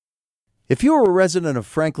If you were a resident of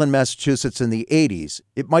Franklin, Massachusetts in the 80s,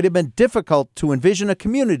 it might have been difficult to envision a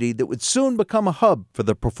community that would soon become a hub for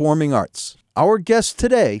the performing arts. Our guest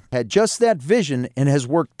today had just that vision and has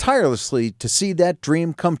worked tirelessly to see that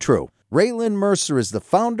dream come true. Raye Lynn Mercer is the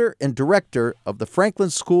founder and director of the Franklin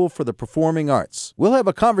School for the Performing Arts. We'll have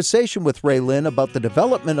a conversation with Raye Lynn about the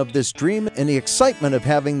development of this dream and the excitement of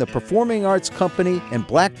having the Performing Arts Company and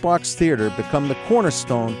Black Box Theater become the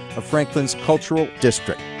cornerstone of Franklin's cultural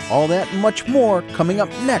district. All that and much more coming up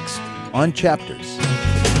next on Chapters.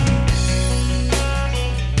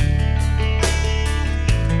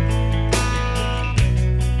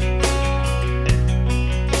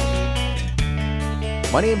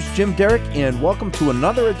 My name's Jim Derick, and welcome to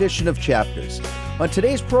another edition of Chapters. On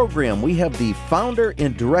today's program, we have the founder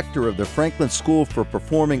and director of the Franklin School for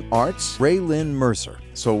Performing Arts, Raye Lynn Mercer.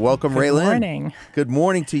 So welcome, Raye Lynn. Good morning. Good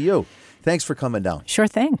morning to you. Thanks for coming down. Sure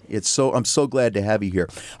thing. I'm so glad to have you here.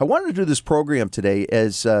 I wanted to do this program today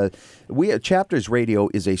as we at Chapters Radio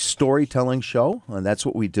is a storytelling show, and that's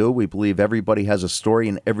what we do. We believe everybody has a story,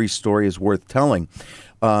 and every story is worth telling.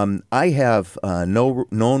 I have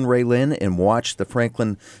known Raye Lynn and watched the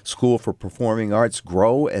Franklin School for Performing Arts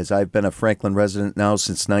grow as I've been a Franklin resident now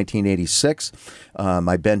since 1986.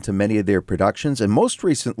 I've been to many of their productions, and most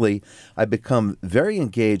recently, I've become very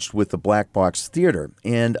engaged with the Black Box Theater.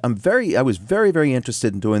 And I was very, very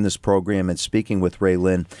interested in doing this program and speaking with Raye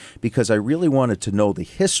Lynn because I really wanted to know the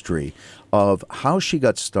history of how she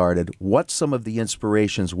got started, what some of the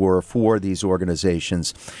inspirations were for these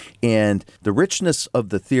organizations, and the richness of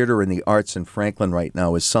the theater and the arts in Franklin right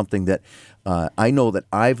now is something that I know that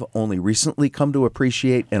I've only recently come to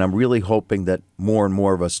appreciate, and I'm really hoping that more and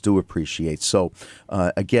more of us do appreciate. So,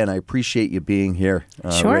 again, I appreciate you being here,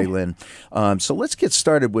 Sure. Raye Lynn. So let's get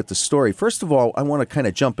started with the story. First of all, I want to kind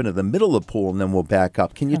of jump into the middle of the pool, and then we'll back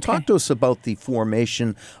up. Can you talk to us about the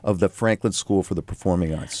formation of the Franklin School for the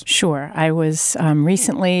Performing Arts? Sure. I was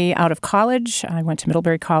recently out of college. I went to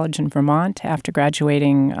Middlebury College in Vermont after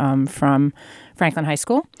graduating from Franklin High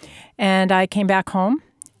School, and I came back home.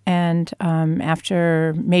 And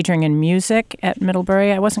after majoring in music at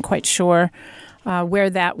Middlebury, I wasn't quite sure where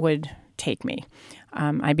that would take me.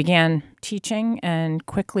 I began teaching and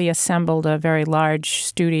quickly assembled a very large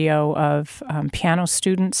studio of piano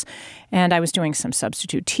students. And I was doing some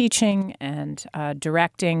substitute teaching and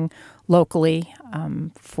directing locally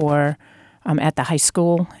at the high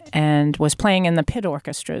school, and was playing in the pit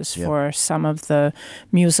orchestras for some of the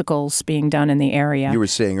musicals being done in the area. You were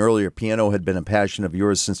saying earlier piano had been a passion of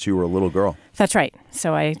yours since you were a little girl. That's right.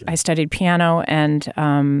 So I studied piano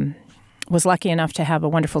and was lucky enough to have a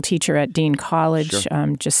wonderful teacher at Dean College,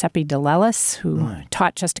 Giuseppe DeLellis, who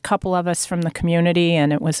taught just a couple of us from the community,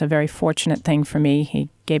 and it was a very fortunate thing for me. He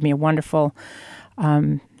gave me a wonderful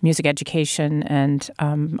music education, and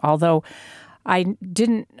although I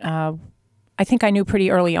didn't... I think I knew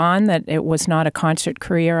pretty early on that it was not a concert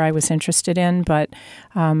career I was interested in, but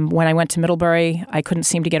when I went to Middlebury, I couldn't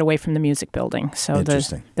seem to get away from the music building. So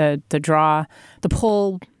the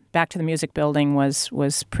pull back to the music building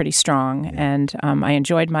was pretty strong, and I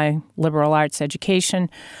enjoyed my liberal arts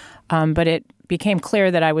education, but it became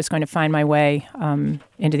clear that I was going to find my way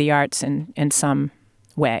into the arts in some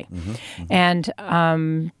way. Mm-hmm.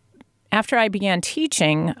 And after I began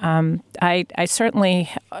teaching, I certainly...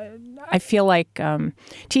 I feel like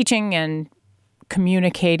teaching and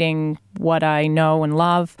communicating what I know and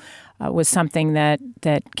love was something that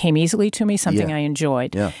came easily to me, something I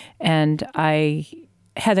enjoyed. Yeah. And I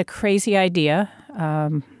had a crazy idea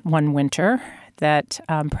one winter that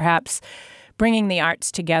perhaps bringing the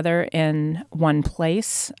arts together in one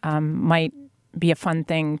place might be a fun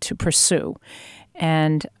thing to pursue.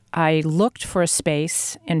 And I looked for a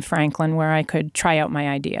space in Franklin where I could try out my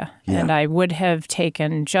idea. Yeah. And I would have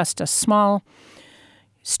taken just a small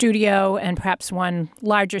studio and perhaps one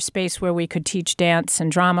larger space where we could teach dance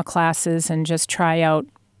and drama classes and just try out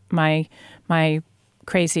my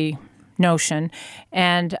crazy notion.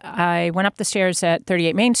 And I went up the stairs at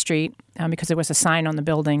 38 Main Street because there was a sign on the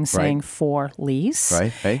building saying for lease.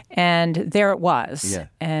 Right. And there it was. Yeah.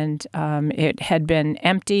 And it had been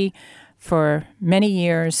empty for many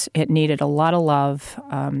years. It needed a lot of love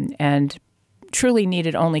and truly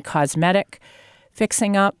needed only cosmetic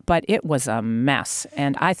fixing up, but it was a mess.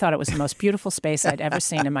 And I thought it was the most beautiful space I'd ever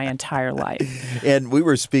seen in my entire life. And we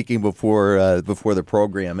were speaking before the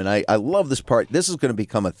program, and I love this part. This is going to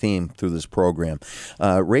become a theme through this program.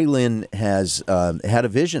 Raye Lynn has had a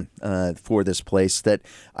vision for this place that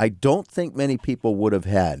I don't think many people would have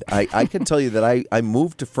had. I can tell you that I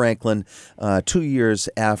moved to Franklin 2 years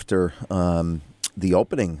after the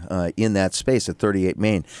opening in that space at 38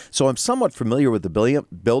 Main. So I'm somewhat familiar with the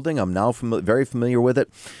building. I'm now very familiar with it.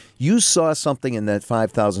 You saw something in that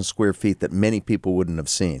 5,000 square feet that many people wouldn't have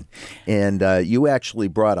seen. And you actually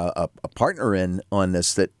brought a partner in on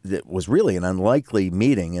this that was really an unlikely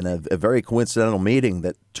meeting and a very coincidental meeting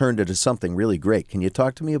that turned into something really great. Can you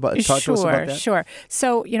talk to us about that? Sure.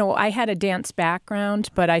 So, I had a dance background,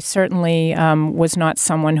 but I certainly was not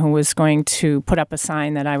someone who was going to put up a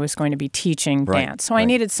sign that I was going to be teaching dance. So I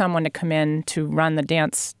needed someone to come in to run the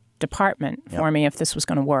dance department for me if this was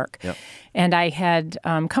going to work. Yep. And I had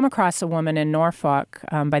come across a woman in Norfolk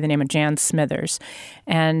by the name of Jan Smithers,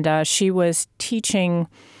 and she was teaching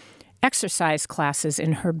exercise classes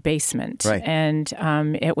in her basement. Right. And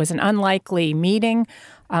it was an unlikely meeting,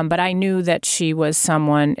 but I knew that she was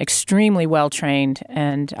someone extremely well-trained,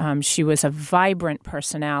 and she was a vibrant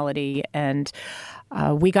personality, and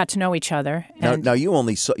we got to know each other. And now you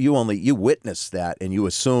witnessed that, and you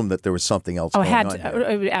assumed that there was something else going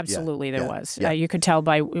on. Absolutely, there was. You could tell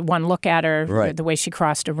by one look at her, the way she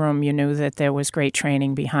crossed a room, you knew that there was great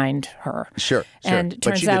training behind her. Sure. And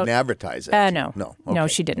but she didn't advertise it. No. Okay. No,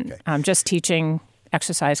 she didn't. Okay. Just teaching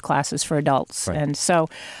exercise classes for adults. Right. And so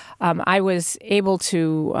I was able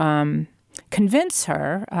to convince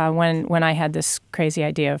her when I had this crazy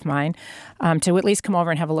idea of mine to at least come over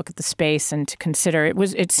and have a look at the space and to consider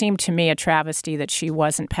it seemed to me a travesty that she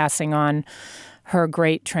wasn't passing on her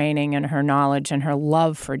great training and her knowledge and her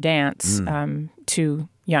love for dance to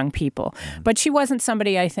young people. But she wasn't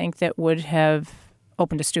somebody I think that would have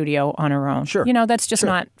opened a studio on her own. Sure. That's just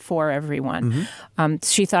not for everyone.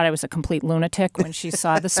 She thought I was a complete lunatic when she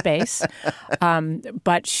saw the space.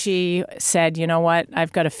 But she said, you know what,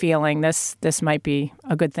 I've got a feeling this might be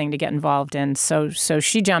a good thing to get involved in. So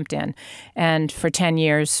she jumped in and for 10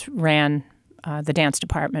 years ran the dance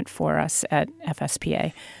department for us at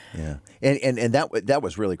FSPA. Yeah, and that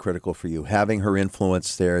was really critical for you, having her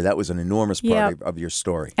influence there. That was an enormous part of your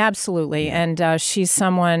story. Absolutely, and she's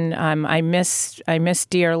someone I miss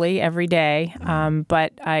dearly every day.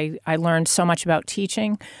 But I learned so much about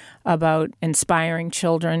teaching, about inspiring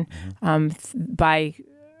children by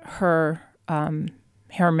her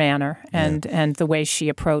manner and the way she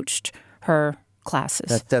approached her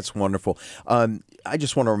classes. That's wonderful. I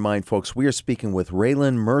just want to remind folks, we are speaking with Raye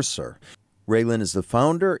Lynn Mercer. Raye Lynn is the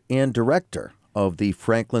founder and director of the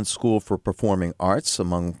Franklin School for Performing Arts,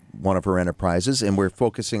 among one of her enterprises, and we're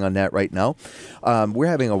focusing on that right now. We're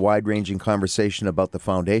having a wide-ranging conversation about the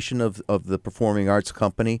foundation of the Performing Arts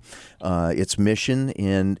Company, its mission,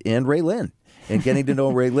 and Raye Lynn, and getting to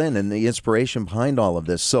know Raye Lynn and the inspiration behind all of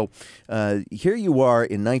this. So here you are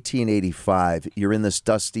in 1985. You're in this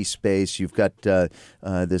dusty space. You've got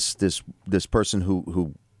this person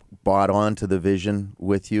who bought onto the vision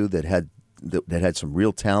with you that had some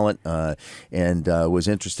real talent and was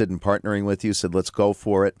interested in partnering with you, said, let's go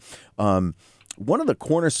for it. One of the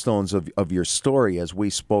cornerstones of your story, as we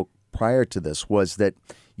spoke prior to this, was that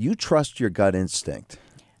you trust your gut instinct.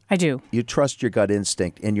 I do. You trust your gut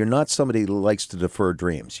instinct, and you're not somebody who likes to defer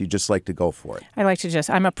dreams. You just like to go for it.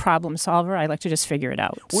 I'm a problem solver. I like to just figure it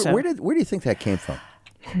out. Where do you think that came from?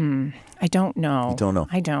 I don't know. You don't know?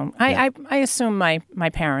 I don't. Yeah. I assume my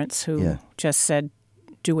parents who just said,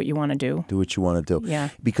 do what you want to do. Do what you want to do. Yeah.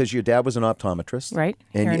 Because your dad was an optometrist. Right.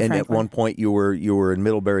 And at one point you were in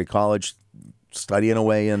Middlebury College studying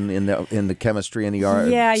away in the chemistry and the art.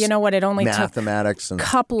 Yeah, you know what? It only mathematics took a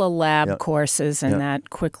couple of lab courses, and that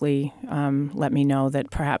quickly let me know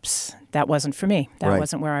that perhaps that wasn't for me. That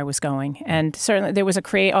wasn't where I was going. And certainly there was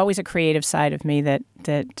always a creative side of me that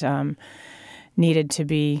needed to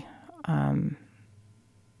be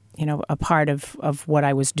a part of what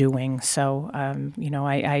I was doing. So,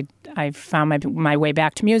 I found my way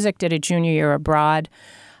back to music, did a junior year abroad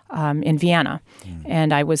in Vienna.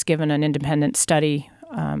 And I was given an independent study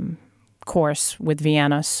course with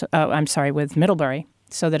with Middlebury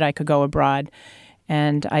so that I could go abroad.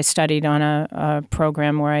 And I studied on a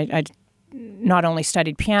program where I not only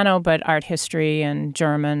studied piano, but art history and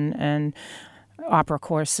German and opera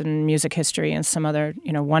course and music history and some other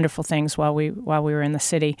wonderful things while we were in the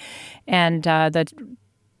city. And the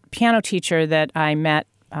piano teacher that I met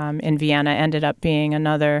in Vienna ended up being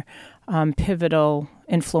another pivotal,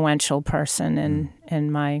 influential person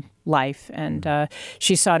in my life. And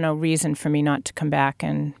she saw no reason for me not to come back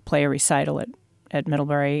and play a recital at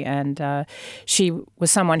Middlebury. And she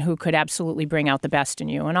was someone who could absolutely bring out the best in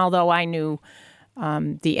you. And although I knew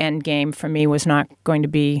the end game for me was not going to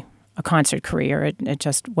be a concert career, it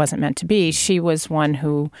just wasn't meant to be, she was one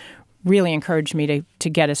who really encouraged me to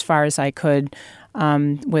get as far as I could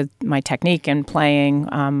with my technique and playing.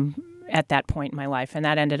 at that point in my life, and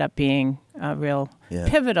that ended up being a real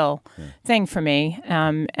pivotal thing for me.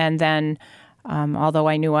 And then, although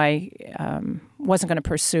I knew I wasn't going to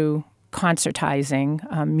pursue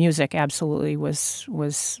concertizing, music absolutely was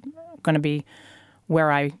going to be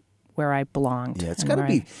where I belonged. Yeah, it's got to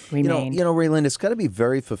be. Raye Lynn, it's got to be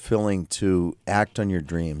very fulfilling to act on your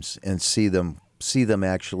dreams and see them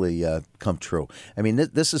actually come true. I mean,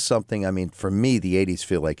 this is something. I mean, for me, the '80s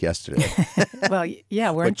feel like yesterday. Well,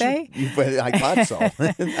 yeah, weren't they? I thought so.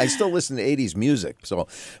 I still listen to '80s music. So,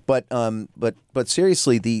 but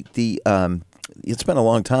seriously, the it's been a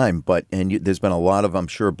long time. There's been a lot of, I'm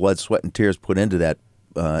sure, blood, sweat, and tears put into that.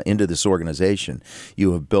 Into this organization.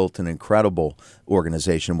 You have built an incredible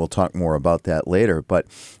organization. We'll talk more about that later, but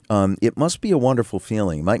it must be a wonderful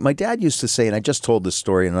feeling. My dad used to say, and I just told this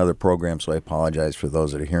story in another program, so I apologize for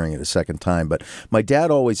those that are hearing it a second time, but my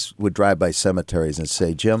dad always would drive by cemeteries and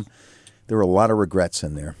say, Jim, there are a lot of regrets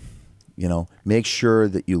in there. Make sure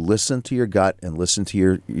that you listen to your gut and listen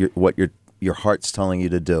to what your heart's telling you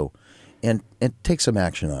to do, and take some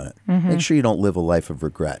action on it. Mm-hmm. Make sure you don't live a life of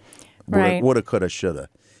regret. Right. Woulda, coulda, shoulda.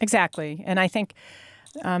 Exactly. And I think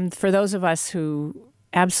for those of us who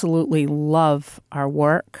absolutely love our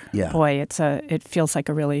work, boy, it feels like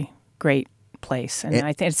a really great place. And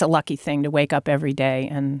I think it's a lucky thing to wake up every day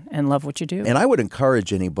and love what you do. And I would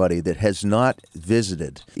encourage anybody that has not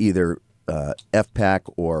visited either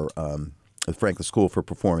FPAC or the Franklin School for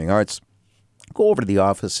Performing Arts, go over to the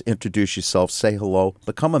office, introduce yourself, say hello,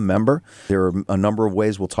 become a member. There are a number of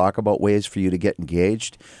ways. We'll talk about ways for you to get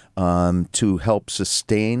engaged to help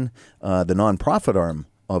sustain the nonprofit arm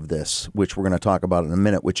of this, which we're going to talk about in a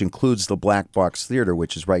minute, which includes the Black Box Theater,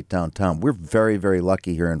 which is right downtown. We're very, very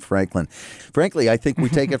lucky here in Franklin. Frankly, I think we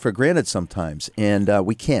take it for granted sometimes, and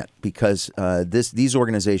we can't, because these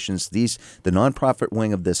organizations, the nonprofit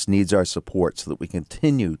wing of this needs our support so that we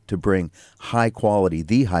continue to bring high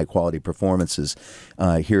quality performances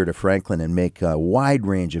here to Franklin and make a wide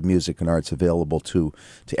range of music and arts available to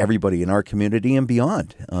everybody in our community and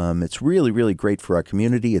beyond. It's really, really great for our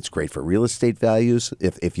community. It's great for real estate values,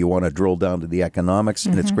 if you want to drill down to the economics,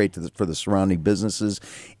 and it's great for the surrounding businesses.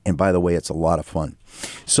 And by the way, it's a lot of fun.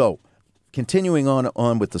 So, continuing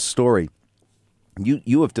on with the story,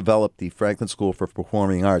 you have developed the Franklin School for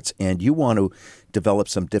Performing Arts, and you want to develop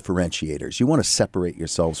some differentiators. You want to separate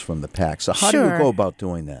yourselves from the pack. So how do you go about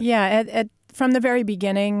doing that? Yeah, from the very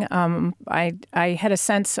beginning, I had a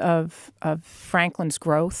sense of Franklin's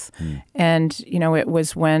growth, and it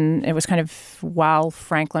was kind of while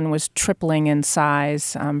Franklin was tripling in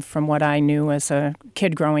size from what I knew as a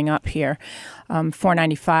kid growing up here.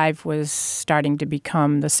 495 was starting to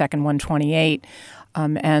become the second 128,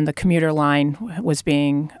 and the commuter line was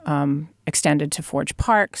being extended to Forge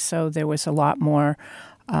Park, so there was a lot more.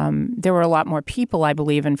 There were a lot more people, I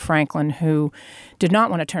believe, in Franklin who did not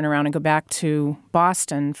want to turn around and go back to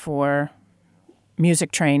Boston for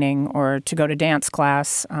music training or to go to dance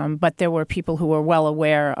class. But there were people who were well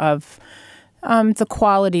aware of the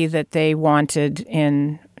quality that they wanted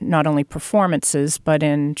in not only performances, but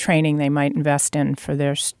in training they might invest in for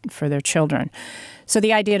their children. So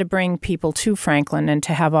the idea to bring people to Franklin and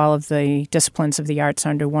to have all of the disciplines of the arts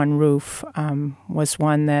under one roof was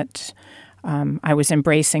one that I was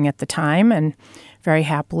embracing at the time, and very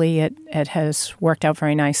happily it has worked out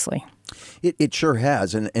very nicely. It sure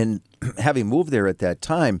has, and having moved there at that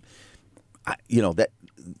time,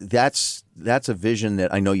 that's a vision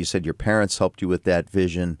that I know you said your parents helped you with that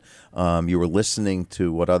vision. You were listening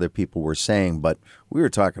to what other people were saying, but we were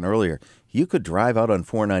talking earlier. You could drive out on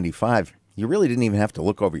 495. You really didn't even have to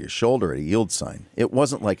look over your shoulder at a yield sign. It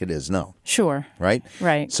wasn't like it is now. Sure. Right?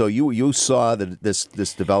 Right. So you saw that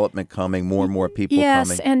this development coming, more and more people coming.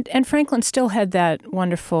 Yes, and Franklin still had that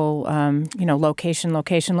wonderful, location.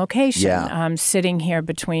 Yeah. Sitting here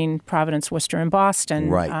between Providence, Worcester, and Boston.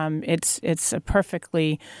 Right. It's a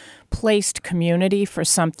perfectly placed community for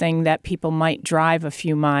something that people might drive a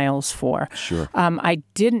few miles for. Sure. I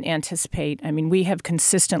didn't anticipate. I mean, we have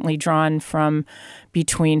consistently drawn from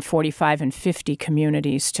between 45 and 50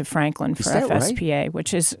 communities to Franklin for FSPA, right?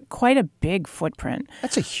 Which is quite a big footprint.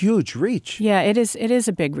 That's a huge reach. Yeah, it is. It is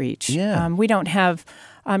a big reach. Yeah. We don't have,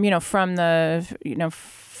 from the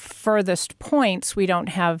furthest points, we don't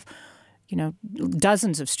have,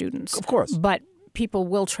 dozens of students. Of course. But people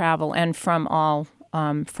will travel, and from all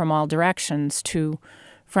directions to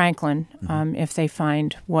Franklin if they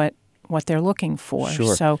find what they're looking for.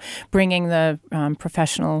 Sure. So bringing the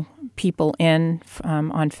professional people in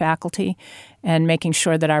on faculty and making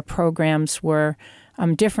sure that our programs were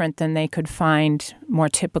different than they could find more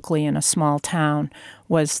typically in a small town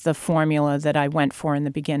was the formula that I went for in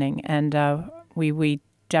the beginning. And we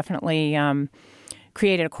definitely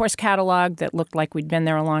created a course catalog that looked like we'd been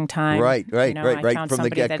there a long time. Right, I found from the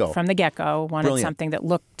somebody get-go. that from the get-go wanted Brilliant. something that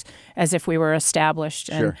looked as if we were established.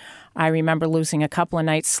 And Sure. I remember losing a couple of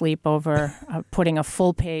nights' sleep over putting a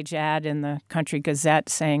full-page ad in the Country Gazette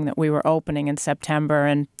saying that we were opening in September,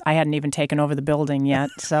 and I hadn't even taken over the building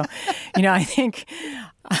yet. So, I think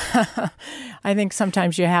I think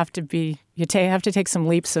sometimes you have to have to take some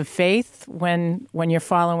leaps of faith when you're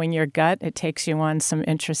following your gut. It takes you on some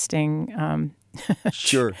interesting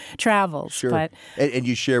Sure. travels. Sure. But and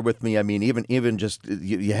you share with me, I mean, even just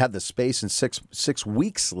you had the space, and 6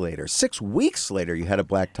 weeks later, you had a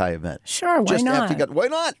black tie event. Sure, why Just not? after you got, why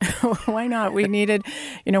not? Why not? We needed,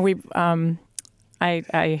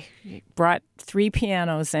 I brought 3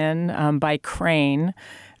 pianos in by crane.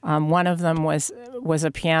 One of them was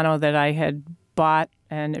a piano that I had bought,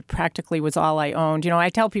 and it practically was all I owned. I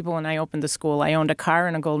tell people when I opened the school, I owned a car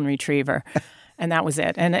and a golden retriever, and that was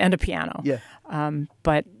it, and a piano. Yeah.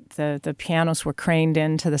 But the pianos were craned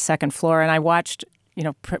into the second floor, and I watched,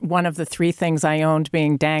 one of the 3 things I owned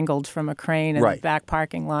being dangled from a crane in Right. the back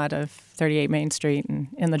parking lot of 38 Main Street and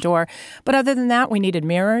in the door. But other than that, we needed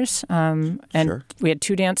mirrors, and Sure. we had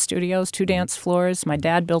 2 dance studios, 2 dance floors. My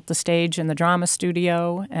dad built the stage in the drama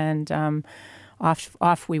studio, and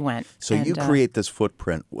off we went. So you create this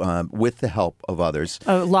footprint with the help of others.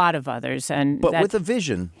 A lot of others. But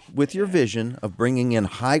with your vision of bringing in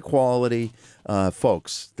high quality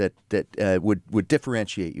folks that would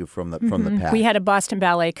differentiate you from the pack. We had a Boston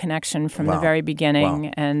Ballet connection from the very beginning,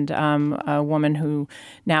 and a woman who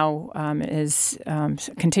now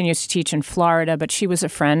continues to teach in Florida, but she was a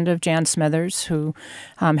friend of Jan Smithers, who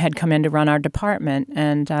had come in to run our department,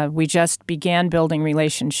 and we just began building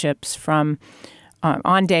relationships from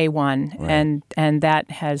on day one, Right. and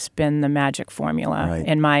that has been the magic formula Right.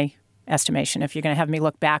 in my estimation. If you're going to have me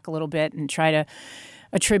look back a little bit and try to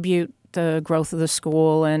attribute the growth of the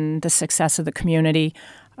school and the success of the community,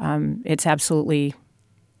 it's absolutely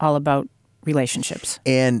all about relationships.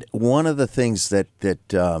 And one of the things that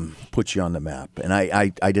puts you on the map, and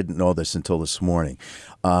I didn't know this until this morning,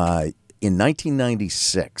 in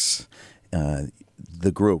 1996,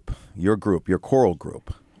 your choral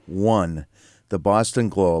group, won the Boston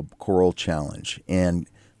Globe Choral Challenge and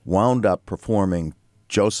wound up performing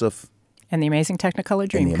Joseph And the Amazing Technicolor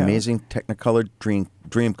Dreamcoat. and the Amazing Technicolor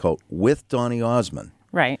Dreamcoat with Donny Osmond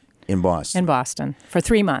Right. in Boston. In Boston for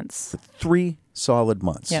 3 months. 3 solid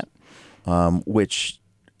months. Yep. Which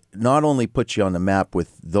not only puts you on the map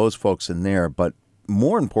with those folks in there, but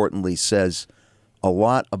more importantly says a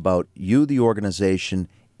lot about you, the organization,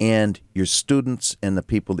 and your students and the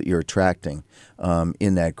people that you're attracting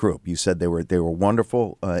in that group. You said they were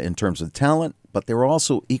wonderful in terms of talent, but they were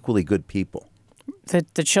also equally good people.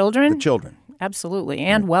 The children? The children. Absolutely.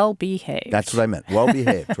 And well-behaved. That's what I meant.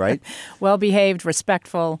 Well-behaved, right? Well-behaved,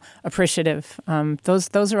 respectful, appreciative.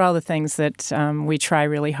 Those are all the things that we try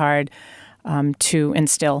really hard to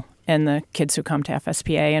instill in the kids who come to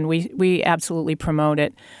FSPA. And we absolutely promote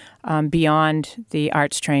it beyond the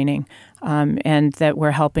arts training, and that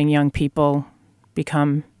we're helping young people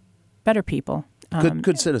become better people.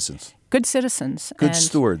 Good citizens. Good citizens. Good and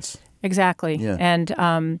stewards. Exactly. Yeah.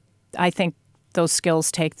 And I think those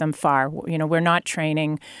skills take them far. We're not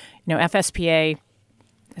training, FSPA.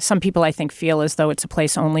 Some people, I think, feel as though it's a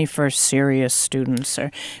place only for serious students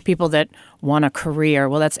or people that want a career.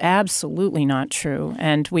 Well, that's absolutely not true.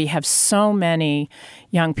 And we have so many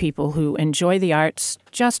young people who enjoy the arts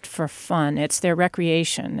just for fun. It's their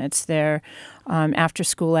recreation. It's their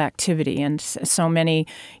after-school activity. And so many,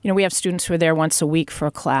 we have students who are there once a week for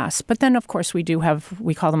a class. But then, of course, we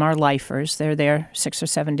call them our lifers. They're there 6 or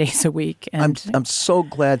 7 days a week. And I'm so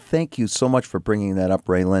glad. Thank you so much for bringing that up,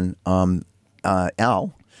 Raye Lynn.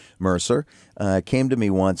 Al Mercer came to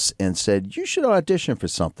me once and said, "You should audition for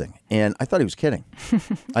something." And I thought he was kidding.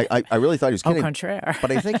 I really thought he was kidding. Au contraire.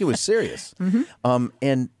 But I think he was serious.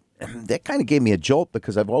 And that kind of gave me a jolt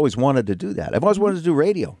because I've always wanted to do that. I've always wanted to do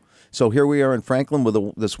radio. So here we are in Franklin with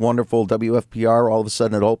this wonderful WFPR. All of a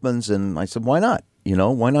sudden it opens, and I said, why not?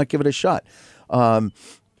 Why not give it a shot? I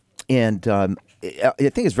think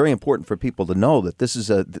it's very important for people to know that this is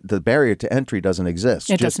the barrier to entry doesn't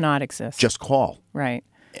exist. It does not exist. Just call. Right.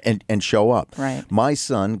 And show up. Right. My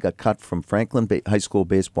son got cut from Franklin High School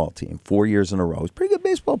baseball team 4 years in a row. He's a pretty good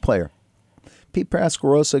baseball player. Pete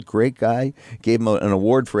Pascarosa, great guy, gave him an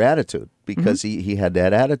award for attitude because he had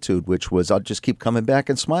that attitude, which was, I'll just keep coming back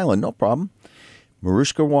and smiling, no problem.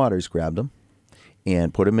 Marushka Waters grabbed him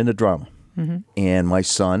and put him into drama. And my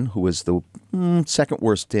son, who was the second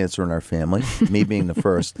worst dancer in our family, me being the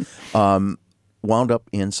first, wound up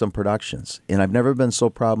in some productions. And I've never been so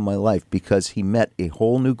proud in my life because he met a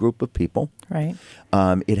whole new group of people. Right.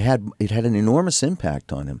 It had an enormous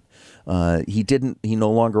impact on him. He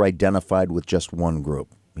no longer identified with just one group.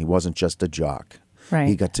 He wasn't just a jock. Right.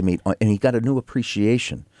 He got to meet, and he got a new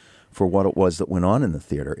appreciation for what it was that went on in the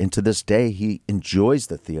theater. And to this day, he enjoys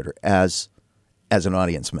the theater as an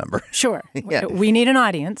audience member. Sure. Yeah. We need an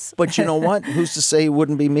audience. But you know what? Who's to say it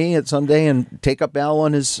wouldn't be me at someday and take up Al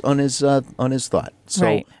on his thought. So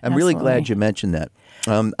Right. I'm really Absolutely. glad you mentioned that.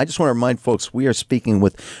 I just want to remind folks we are speaking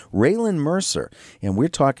with Raye Lynn Mercer, and we're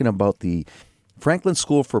talking about the Franklin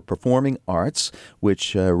School for Performing Arts,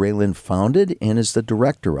 which Raye Lynn founded and is the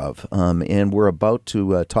director of. And we're about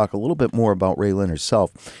to talk a little bit more about Raye Lynn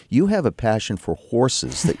herself. You have a passion for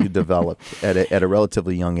horses that you developed at a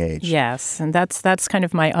relatively young age. Yes, and that's kind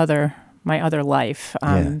of my other life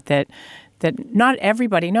that not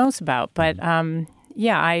everybody knows about. But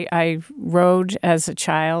I rode as a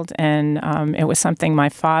child, and it was something my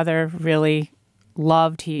father really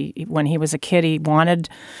loved. When he was a kid, he wanted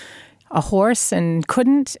a horse and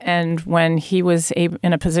couldn't, and when he was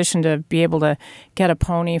in a position to be able to get a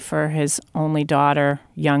pony for his only daughter,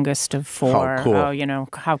 youngest of 4. How cool. Oh,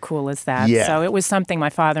 how cool is that? Yeah. So it was something my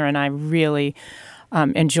father and I really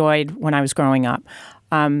enjoyed when I was growing up.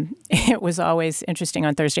 It was always interesting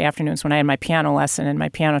on Thursday afternoons when I had my piano lesson and my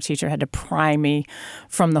piano teacher had to pry me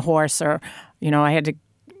from the horse, or I had to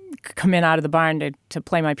come in out of the barn to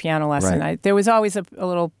play my piano lesson. Right. There was always a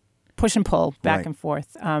little push and pull back Right. and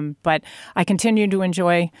forth. But I continue to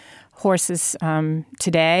enjoy horses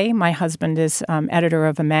today. My husband is editor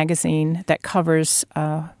of a magazine that covers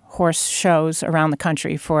horse shows around the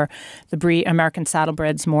country for the American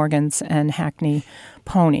Saddlebreds, Morgans, and Hackney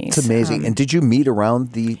ponies. It's amazing. And did you meet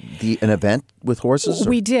around an event with horses?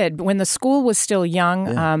 We did. When the school was still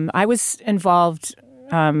young, I was involved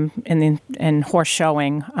in horse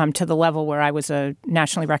showing to the level where I was a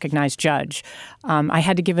nationally recognized judge. I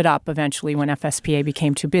had to give it up eventually when FSPA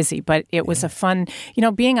became too busy, but it was a fun,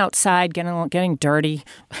 being outside, getting dirty,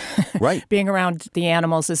 Right. being around the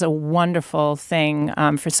animals is a wonderful thing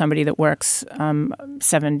for somebody that works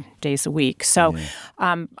 7 days a week. So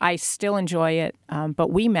I still enjoy it,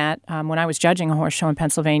 but we met when I was judging a horse show in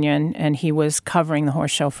Pennsylvania, and he was covering the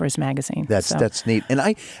horse show for his magazine. That's neat. And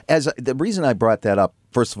the reason I brought that up,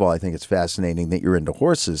 first of all, I think it's fascinating that you're into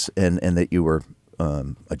horses and that you were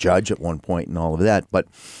a judge at one point and all of that. But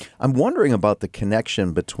I'm wondering about the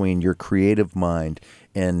connection between your creative mind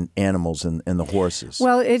and animals and the horses.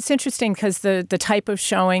 Well, it's interesting because the type of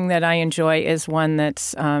showing that I enjoy is one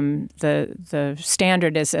that's the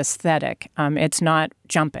standard is aesthetic. It's not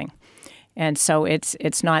jumping. And so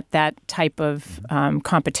it's not that type of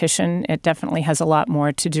competition. It definitely has a lot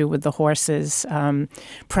more to do with the horse's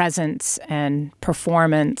presence and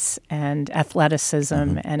performance and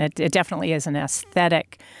athleticism. And it definitely is an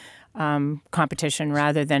aesthetic competition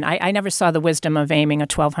rather than I never saw the wisdom of aiming a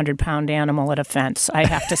 1,200-pound animal at a fence, I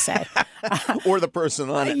have to say. Or the person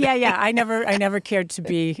on it. Yeah. I never cared to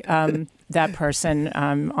be that person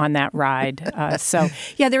on that ride. So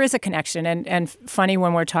there is a connection. And funny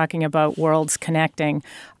when we're talking about worlds connecting,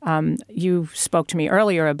 you spoke to me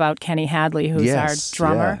earlier about Kenny Hadley, who's our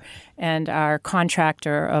drummer and our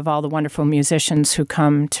contractor of all the wonderful musicians who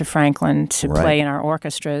come to Franklin to play in our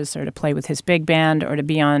orchestras or to play with his big band or to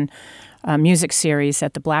be on music series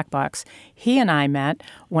at the Black Box. He and I met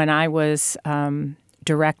when I was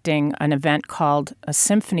directing an event called A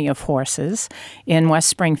Symphony of Horses in West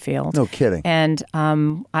Springfield. No kidding. And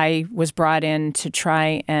I was brought in to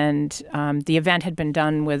try and the event had been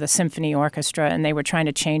done with a symphony orchestra and they were trying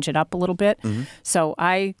to change it up a little bit. So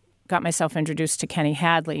I got myself introduced to Kenny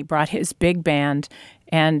Hadley, brought his big band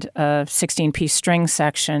and a 16-piece string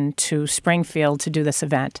section to Springfield to do this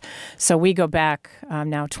event. So we go back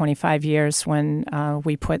now 25 years when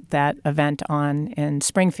we put that event on in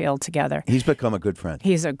Springfield together. He's become a good friend.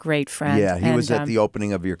 He's a great friend. Yeah, he was at the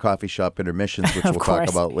opening of your coffee shop intermissions, which we'll talk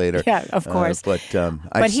about later. Yeah, of course. But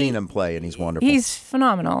I've seen him play, and he's wonderful. He's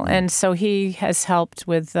phenomenal. And so he has helped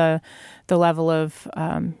with the level of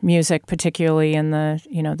music, particularly in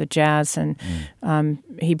the jazz, and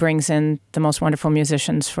he brings in the most wonderful musicians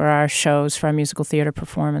for our shows, for our musical theater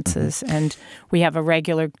performances. And we have a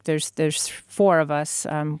regular, there's 4 of us.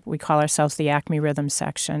 We call ourselves the Acme Rhythm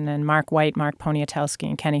Section, and Mark White, Mark Poniatowski,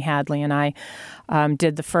 and Kenny Hadley and I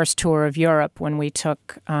did the first tour of Europe when we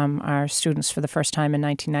took our students for the first time in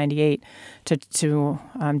 1998 to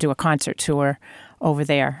do a concert tour over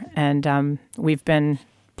there. And we've been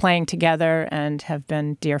playing together and have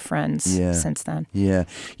been dear friends since then. Yeah.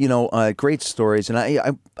 Great stories. And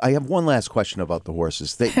I I have one last question about the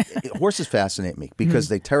horses. Horses fascinate me because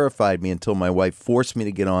they terrified me until my wife forced me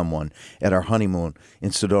to get on one at our honeymoon in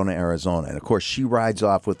Sedona, Arizona. And of course, she rides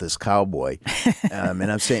off with this cowboy, and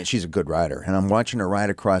I'm saying she's a good rider. And I'm watching her ride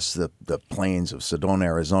across the plains of Sedona,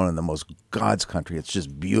 Arizona, in the most God's country. It's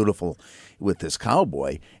just beautiful with this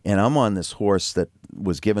cowboy, and I'm on this horse that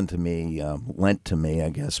was given to me, lent to me, I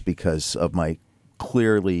guess, because of my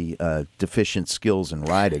clearly deficient skills in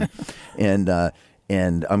riding, and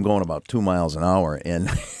I'm going about 2 miles an hour. And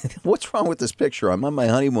what's wrong with this picture? I'm on my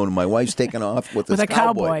honeymoon, and my wife's taking off with this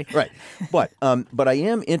cowboy. Right, but I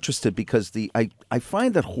am interested because I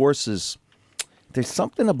find that horses, there's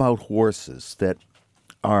something about horses that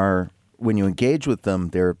are, when you engage with them,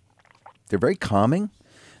 they're very calming.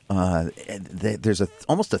 There's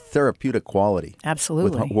almost a therapeutic quality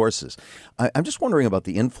absolutely with horses. I'm just wondering about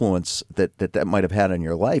the influence that might have had on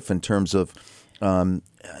your life in terms of,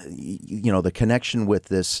 the connection with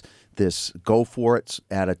this go for it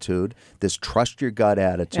attitude, this trust your gut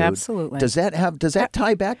attitude. Absolutely. Does that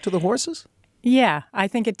tie back to the horses? Yeah, I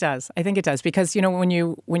think it does. Because when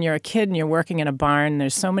you're a kid and you're working in a barn,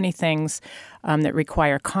 there's so many things that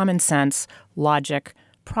require common sense, logic,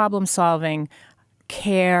 problem solving,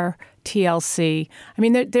 care, TLC. I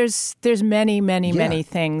mean, there's many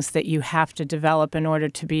things that you have to develop in order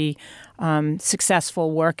to be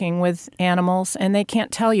successful working with animals, and they can't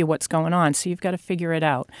tell you what's going on, so you've got to figure it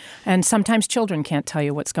out. And sometimes children can't tell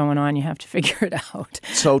you what's going on. You have to figure it out.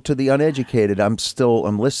 So to the uneducated, I'm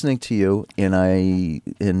listening to you, and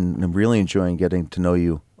I'm really enjoying getting to know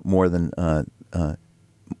you more than I'm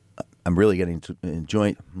really getting to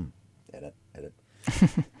enjoy.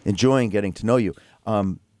 Enjoying getting to know you.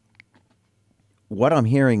 What I'm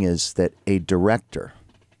hearing is that a director,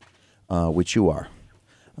 which you are,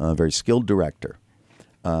 a very skilled director,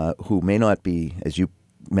 who may not be, as you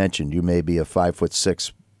mentioned, you may be a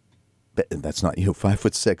 5'6", that's not you,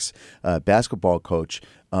 5'6" basketball coach,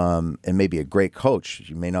 and maybe a great coach.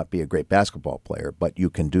 You may not be a great basketball player, but you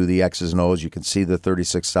can do the X's and O's. You can see the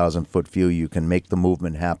 36,000-foot view. You can make the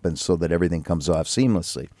movement happen so that everything comes off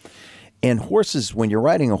seamlessly. And horses, when you're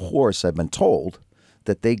riding a horse, I've been told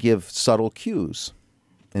that they give subtle cues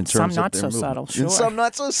in terms some of their not so movement. subtle, sure. And some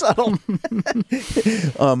not so subtle.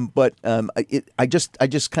 I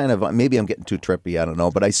just kind of, maybe I'm getting too trippy, I don't know,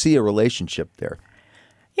 but I see a relationship there.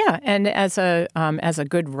 Yeah, and as a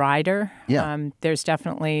good rider, Yeah. There's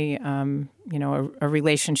definitely a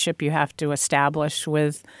relationship you have to establish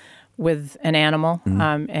with an animal,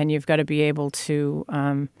 and you've got to be able to.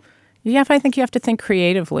 I think you have to think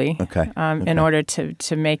creatively in order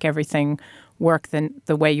to make everything work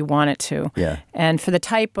the way you want it to. Yeah. And for the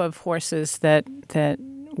type of horses that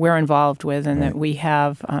we're involved with and that we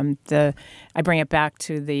have, I bring it back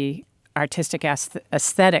to the artistic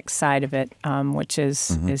aesthetic side of it, which is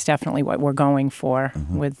definitely what we're going for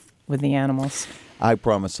with the animals. I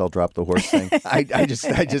promise I'll drop the horse thing. I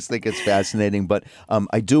just think it's fascinating, but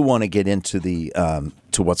I do want to get into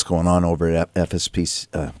to what's going on over at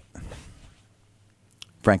FSP.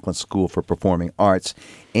 Franklin School for Performing Arts,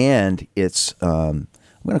 and it's I'm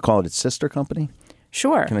going to call it its sister company.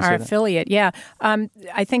 Sure, Can I our say that? affiliate. Yeah,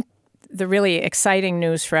 I think the really exciting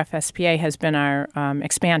news for FSPA has been our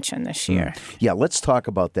expansion this year. Yeah, let's talk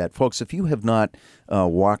about that, folks. If you have not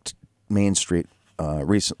walked Main Street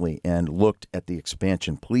recently and looked at the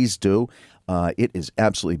expansion, please do. It is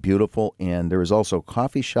absolutely beautiful, and there is also a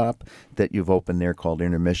coffee shop that you've opened there called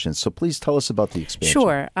Intermission. So please tell us about the expansion.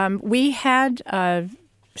 Sure. We had.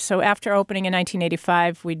 So after opening in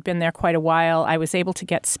 1985, we'd been there quite a while. I was able to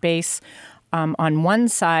get space on one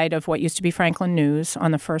side of what used to be Franklin News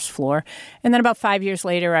on the first floor. And then about 5 years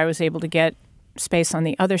later, I was able to get space on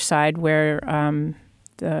the other side where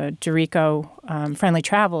the Derick Friendly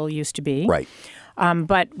Travel used to be. Right.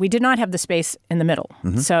 But we did not have the space in the middle,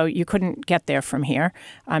 so you couldn't get there from here.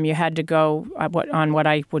 You had to go on what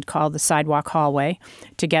I would call the sidewalk hallway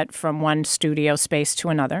to get from one studio space to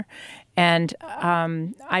another. And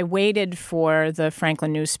I waited for the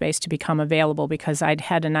Franklin News space to become available because I'd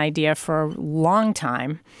had an idea for a long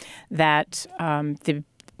time that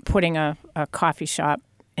putting a coffee shop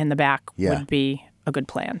in the back would be a good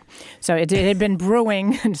plan. So it had been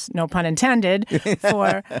brewing, no pun intended,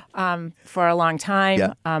 for a long time.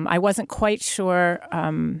 Yeah. I wasn't quite sure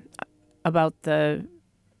about the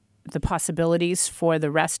possibilities for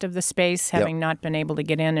the rest of the space, having not been able to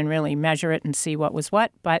get in and really measure it and see what was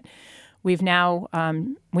what. But we now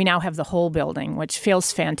have the whole building, which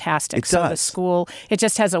feels fantastic. It does. So the school, it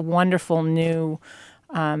just has a wonderful new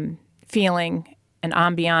feeling an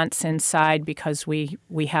ambiance inside because we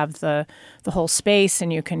have the whole space,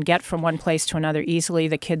 and you can get from one place to another easily.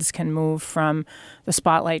 The kids can move from the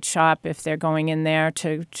Spotlight shop if they're going in there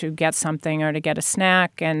to get something or to get a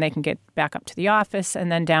snack, and they can get back up to the office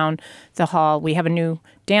and then down the hall. We have a new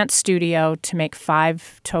dance studio to make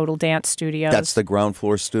 5 total dance studios. That's the ground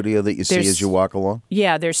floor studio that you see as you walk along?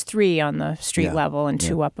 Yeah, there's 3 on the street level and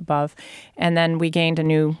 2 up above. And then we gained a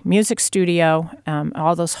new music studio,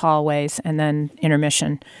 all those hallways, and then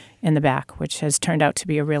intermission in the back, which has turned out to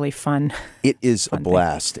be a really fun. It is a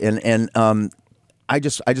blast. And I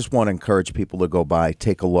just want to encourage people to go by,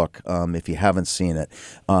 take a look if you haven't seen it.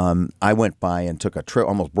 I went by and took a trip,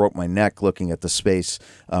 almost broke my neck looking at the space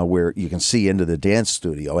where you can see into the dance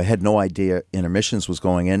studio. I had no idea Intermissions was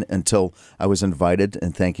going in until I was invited,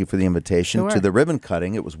 and thank you for the invitation, to the ribbon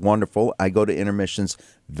cutting. It was wonderful. I go to Intermissions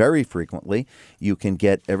very frequently. You can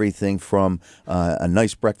get everything from a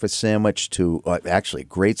nice breakfast sandwich to actually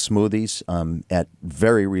great smoothies at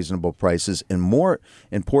very reasonable prices. And more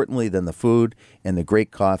importantly than the food and the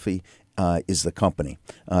great coffee is the company.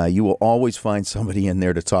 You will always find somebody in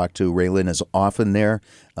there to talk to. Raye Lynn is often there.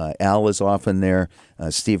 Al is often there.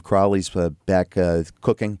 Steve Crowley's back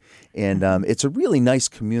cooking. And it's a really nice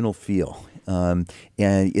communal feel. And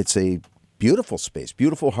it's a beautiful space,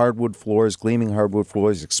 beautiful hardwood floors, gleaming hardwood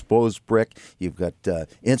floors, exposed brick. You've got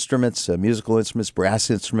instruments, musical instruments, brass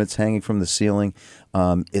instruments hanging from the ceiling.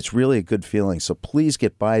 It's really a good feeling. So please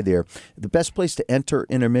get by there. The best place to enter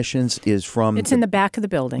Intermissions is from... It's in the back of the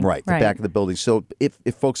building. Right, the back of the building. So if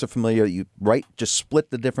folks are familiar, just split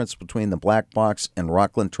the difference between the Black Box and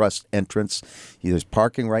Rockland Trust entrance. There's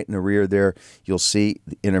parking right in the rear there. You'll see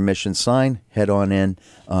the intermission sign. Head on in.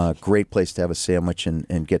 Great place to have a sandwich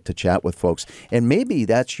and get to chat with folks. And maybe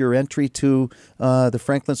that's your entry to the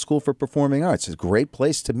Franklin School for Performing Arts. It's a great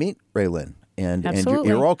place to meet Raye Lynn. And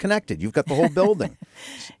you're all connected. You've got the whole building.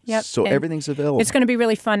 Yep. So everything's available. It's going to be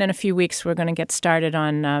really fun. In a few weeks, we're going to get started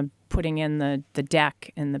on putting in the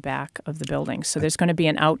deck in the back of the building. So there's going to be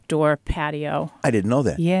an outdoor patio. I didn't know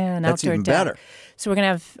that. Yeah, That's outdoor even deck. better. So we're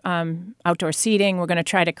going to have outdoor seating. We're going to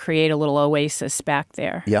try to create a little oasis back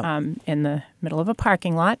there in the middle of a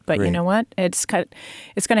parking lot. But you know what? It's going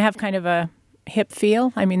to have kind of a hip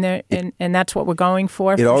feel. I mean, and that's what we're going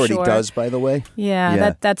for. It already does, by the way.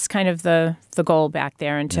 Yeah. That's kind of the goal back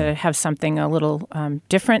there, and to have something a little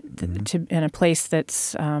different in a place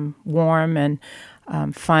that's warm and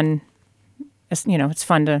fun. It's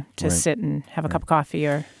fun to sit and have a cup of coffee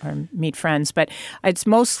or meet friends. But it's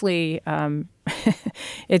mostly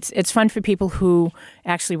it's fun for people who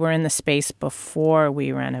actually were in the space before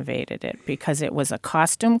we renovated it, because it was a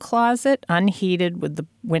costume closet, unheated, with the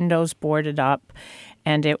windows boarded up,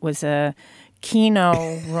 and it was a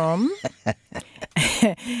keno room.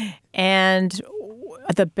 And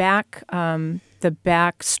the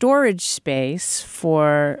back storage space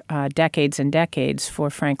for decades and decades for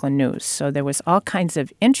Franklin News. So there was all kinds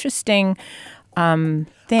of interesting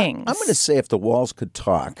things. I'm going to say if the walls could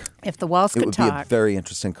talk. If the walls could talk. It would be a very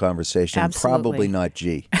interesting conversation. Absolutely. Probably not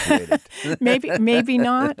G-rated. maybe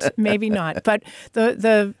not. But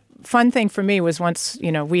the fun thing for me was once,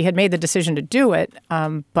 we had made the decision to do it,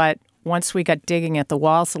 but once we got digging at the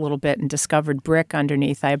walls a little bit and discovered brick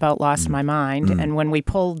underneath, I about lost my mind. And when we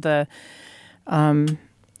pulled the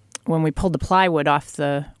plywood off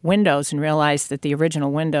the windows and realized that the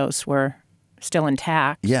original windows were still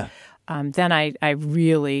intact, then I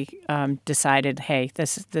really decided, hey,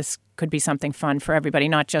 this could be something fun for everybody,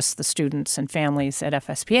 not just the students and families at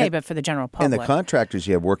FSPA, but for the general public. And the contractors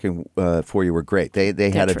you had working for you were great. They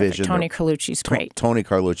had a vision. Tony Carlucci's great. Tony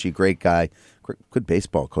Carlucci, great guy. Good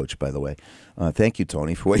baseball coach, by the way. Thank you,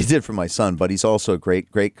 Tony, for what you did for my son. But he's also a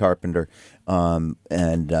great carpenter. And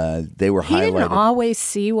they were highlighted. He didn't always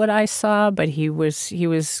see what I saw, but he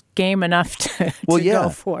was game enough to go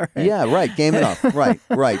for it. Yeah, right, game enough. right.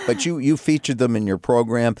 But you featured them in your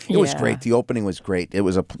program. It was great. The opening was great. It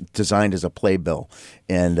was designed as a playbill,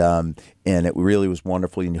 and it really was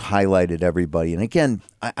wonderful. And you highlighted everybody. And again,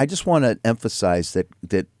 I just want to emphasize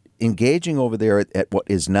that engaging over there at what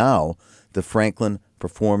is now the Franklin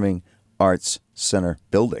Performing Arts Center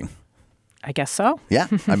building. I guess so. Yeah,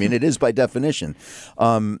 I mean it is by definition.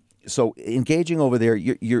 So engaging over there,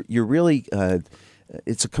 you're really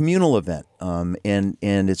it's a communal event, and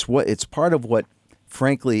it's part of what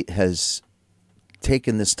frankly has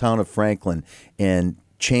taken this town of Franklin and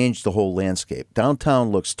changed the whole landscape.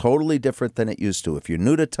 Downtown looks totally different than it used to. If you're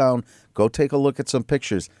new to town, go take a look at some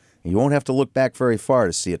pictures. You won't have to look back very far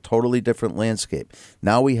to see a totally different landscape.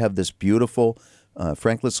 Now we have this beautiful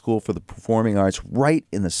Franklin School for the Performing Arts, right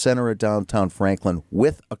in the center of downtown Franklin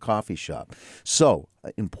with a coffee shop. So,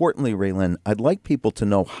 importantly, Raye Lynn, I'd like people to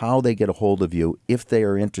know how they get a hold of you if they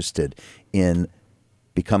are interested in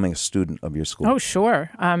becoming a student of your school. Oh,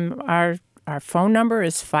 sure. Our phone number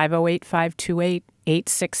is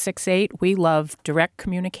 508-528-8668. We love direct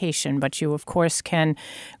communication, but you, of course, can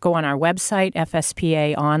go on our website,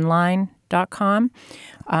 fspaonline.com.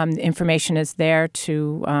 The information is there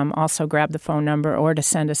to also grab the phone number or to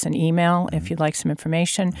send us an email if you'd like some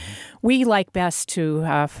information. We like best to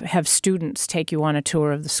have students take you on a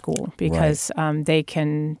tour of the school because they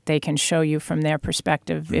can show you from their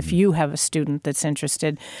perspective. If you have a student that's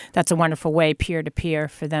interested, that's a wonderful way, peer-to-peer,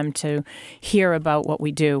 for them to hear about what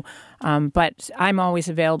we do. But I'm always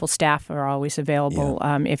available. Staff are always available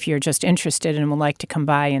if you're just interested and would like to come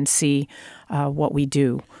by and see what we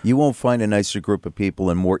do. You won't find a nicer group of people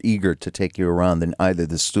and more eager to take you around than either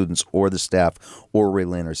the students or the staff or Raye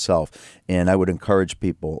Lynn herself. And I would encourage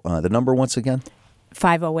people. The number once again?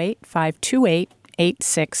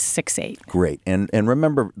 508-528-8668. Great. And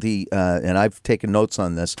remember, and I've taken notes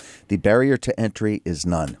on this, the barrier to entry is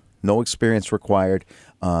none. No experience required.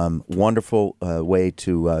 Wonderful way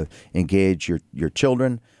to engage your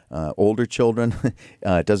children, older children,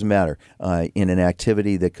 it doesn't matter, in an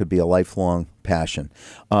activity that could be a lifelong passion.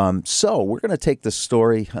 So we're going to take this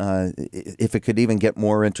story, if it could even get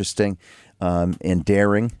more interesting and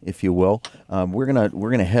daring, if you will. We're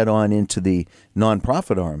gonna head on into the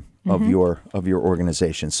nonprofit arm of your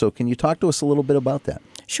organization. So can you talk to us a little bit about that?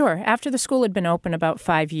 Sure. After the school had been open about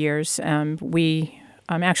 5 years,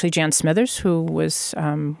 actually, Jan Smithers, who was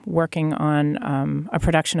working on a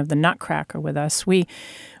production of The Nutcracker with us, we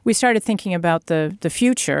started thinking about the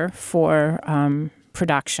future for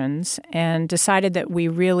productions and decided that we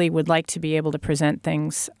really would like to be able to present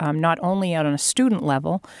things not only out on a student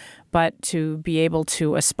level, but to be able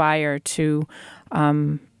to aspire to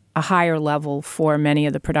a higher level for many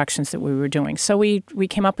of the productions that we were doing. So we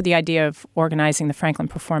came up with the idea of organizing the Franklin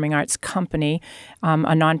Performing Arts Company,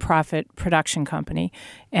 a nonprofit production company.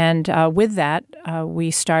 And with that,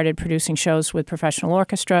 we started producing shows with professional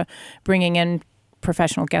orchestra, bringing in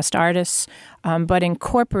professional guest artists, but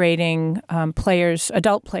incorporating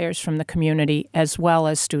adult players from the community as well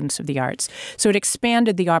as students of the arts. So it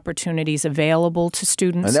expanded the opportunities available to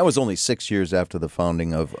students. And that was only 6 years after the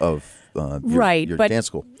founding of your but dance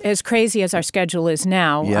school. As crazy as our schedule is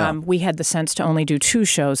now, we had the sense to only do 2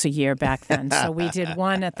 shows a year back then. So we did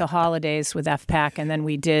one at the holidays with FPAC, and then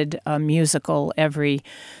we did a musical every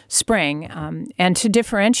spring. And to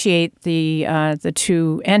differentiate the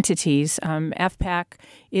two entities, FPAC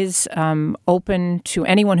is open to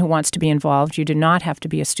anyone who wants to be involved. You do not have to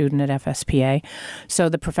be a student at FSPA. So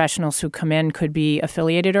the professionals who come in could be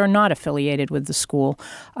affiliated or not affiliated with the school.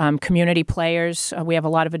 Community players, we have a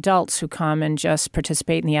lot of adults who come and just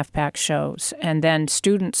participate in the FPAC shows. And then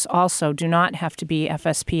students also do not have to be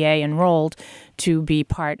FSPA enrolled to be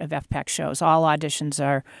part of FPAC shows. All auditions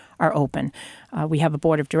are open. We have a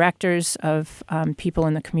board of directors of people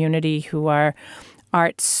in the community who are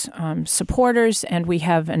arts supporters, and we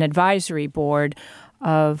have an advisory board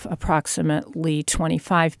of approximately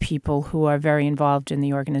 25 people who are very involved in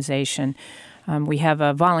the organization. We have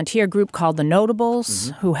a volunteer group called the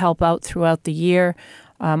Notables who help out throughout the year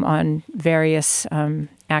on various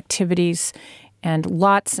activities, and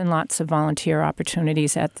lots of volunteer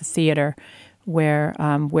opportunities at the theater where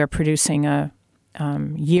we're producing a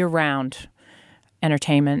year-round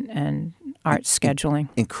entertainment and art scheduling.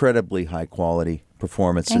 Incredibly high quality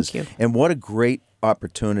performances. Thank you. And what a great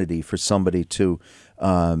opportunity for somebody to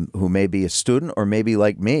who may be a student or maybe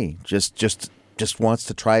like me, just wants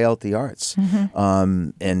to try out the arts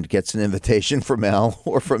and gets an invitation from Al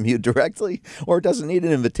or from you directly, or doesn't need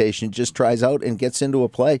an invitation, just tries out and gets into a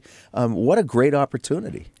play. What a great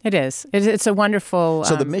opportunity. It is. It's a wonderful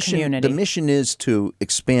So the mission is to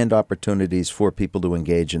expand opportunities for people to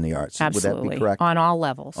engage in the arts. Absolutely. Would that be correct? On all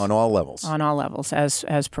levels. On all levels. On all levels,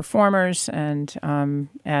 as performers and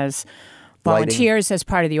as volunteers, as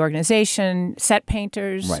part of the organization, set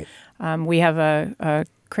painters. Right. We have a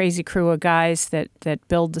crazy crew of guys that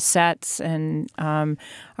build the sets and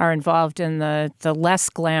are involved in the less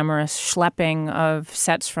glamorous schlepping of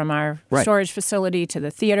sets from our storage facility to the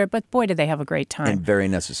theater. But boy, did they have a great time. And very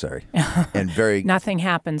necessary. And very Nothing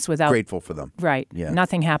happens without... grateful for them. Right. Yeah.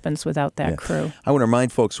 Nothing happens without that crew. I want to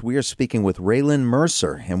remind folks, we are speaking with Raye Lynn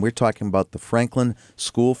Mercer, and we're talking about the Franklin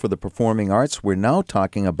School for the Performing Arts. We're now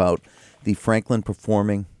talking about the Franklin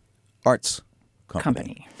Performing Arts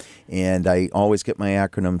Company. And I always get my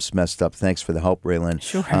acronyms messed up. Thanks for the help, Raye Lynn.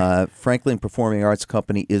 Sure. Franklin Performing Arts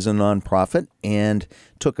Company is a nonprofit and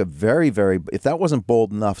took a very, if that wasn't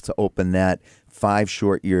bold enough to open that 5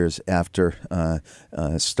 short years after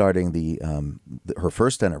starting her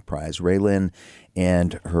first enterprise, Raye Lynn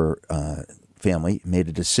and her family made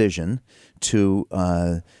a decision to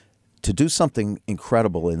do something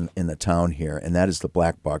incredible in the town here, and that is the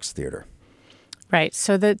Black Box Theater. Right.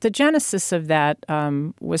 So the genesis of that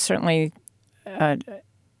was certainly,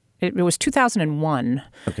 it was 2001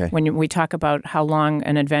 when we talk about how long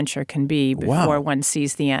an adventure can be before one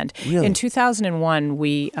sees the end. Really? In 2001,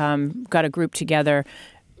 we got a group together,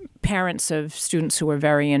 parents of students who were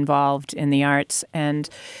very involved in the arts, and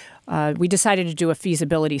we decided to do a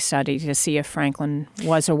feasibility study to see if Franklin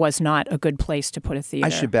was or was not a good place to put a theater. I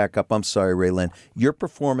should back up. I'm sorry, Raye Lynn. Your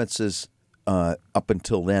performances up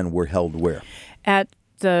until then were held where? At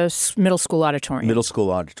the middle school auditorium. Middle school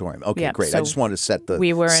auditorium. Okay, Yeah, great. so I just wanted to set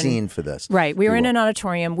the scene for this. Right. We were in an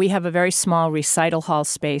auditorium. We have a very small recital hall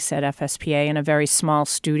space at FSPA and a very small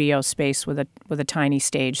studio space with a tiny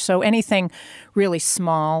stage. So anything really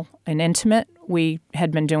small and intimate we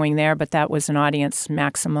had been doing there, but that was an audience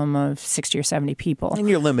maximum of 60 or 70 people. And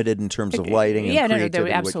you're limited in terms of lighting and creativity. There were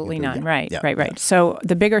absolutely none. Yeah. Right, Yeah. right. So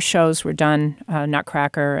the bigger shows were done,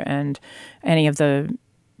 Nutcracker and any of the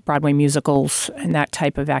Broadway musicals and that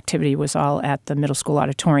type of activity was all at the middle school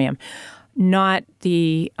auditorium. Not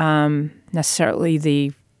the necessarily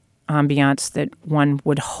the ambiance that one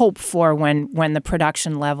would hope for when the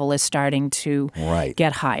production level is starting to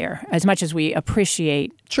get higher. As much as we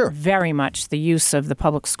appreciate very much the use of the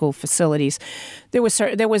public school facilities, there was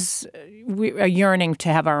a yearning to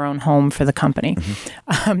have our own home for the company.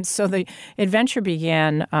 Mm-hmm. So the adventure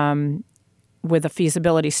began with a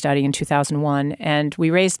feasibility study in 2001, and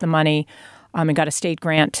we raised the money and got a state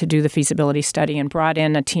grant to do the feasibility study and brought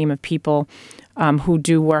in a team of people who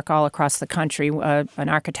do work all across the country, an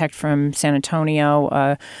architect from San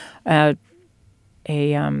Antonio, a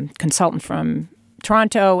consultant from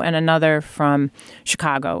Toronto, and another from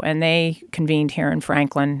Chicago. And they convened here in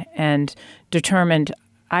Franklin and determined,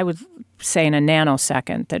 I would say in a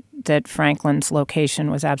nanosecond, that Franklin's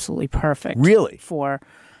location was absolutely perfect. Really? For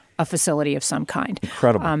a facility of some kind.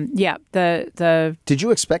 Incredible. Yeah. Did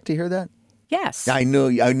you expect to hear that? Yes. I knew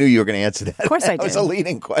you were going to answer that. Of course I did. That was a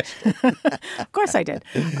leading question. Of course I did.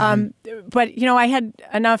 But, I had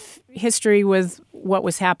enough history with what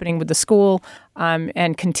was happening with the school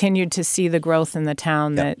and continued to see the growth in the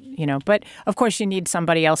town that, but of course you need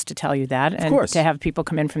somebody else to tell you that and to have people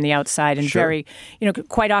come in from the outside and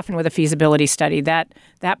quite often with a feasibility study, that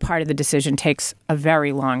part of the decision takes a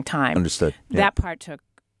very long time. Understood. Yeah. That part took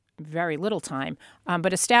very little time,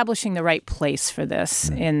 but establishing the right place for this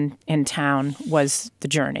in town was the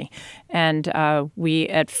journey. And we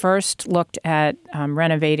at first looked at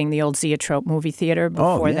renovating the old Zoetrope movie theater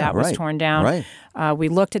before that was torn down. Right. We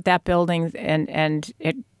looked at that building, and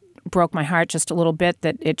it broke my heart just a little bit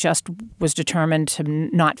that it just was determined to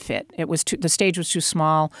not fit. It was the stage was too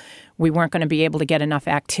small. We weren't going to be able to get enough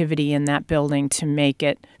activity in that building to make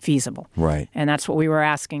it feasible. Right. And that's what we were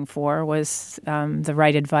asking for was the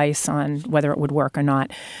right advice on whether it would work or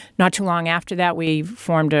not. Not too long after that, we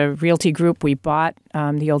formed a realty group. We bought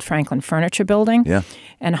the old Franklin Furniture Building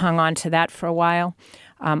and hung on to that for a while.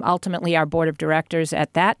 Ultimately, our board of directors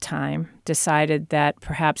at that time decided that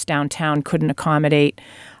perhaps downtown couldn't accommodate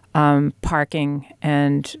parking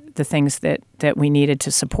and the things that we needed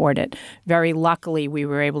to support it. Very luckily, we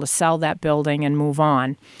were able to sell that building and move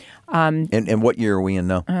on. And what year are we in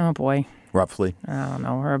now? Oh, boy. Roughly? I don't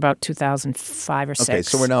know. We're about 2005 or 6. Okay,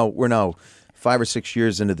 so we're now 5 or 6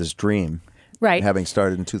 years into this dream. Right. Having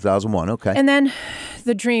started in 2001. Okay. And then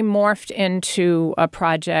the dream morphed into a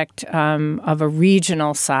project of a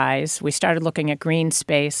regional size. We started looking at green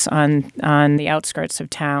space on the outskirts of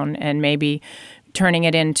town and maybe turning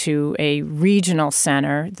it into a regional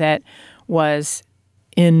center that was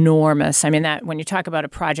enormous. I mean, that when you talk about a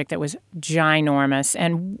project that was ginormous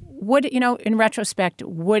and would, in retrospect,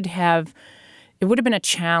 would have been a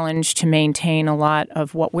challenge to maintain a lot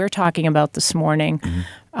of what we're talking about this morning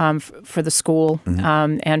for the school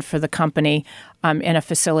and for the company in a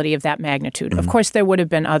facility of that magnitude. Of course, there would have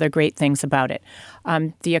been other great things about it.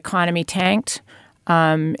 The economy tanked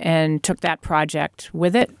and took that project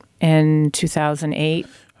with it in 2008.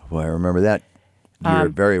 Well, I remember that year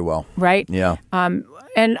very well. Right? Yeah.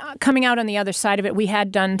 And coming out on the other side of it, we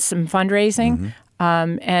had done some fundraising.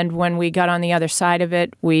 And when we got on the other side of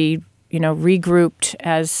it, we regrouped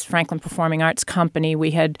as Franklin Performing Arts Company.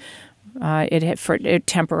 We had it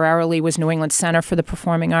temporarily was New England Center for the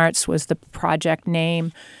Performing Arts was the project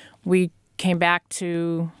name. We came back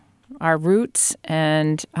to our roots,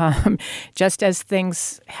 and just as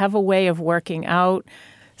things have a way of working out,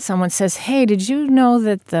 someone says, "Hey, did you know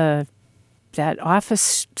that that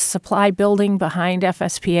office supply building behind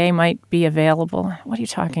FSPA might be available?" What are you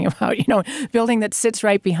talking about? Building that sits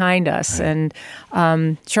right behind us. Right.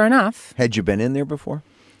 And sure enough. Had you been in there before?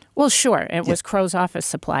 Well, sure. It was Crow's Office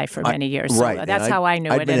Supply for many years. Right. So that's how I knew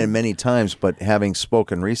it. I've been in many times, but having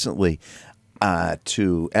spoken recently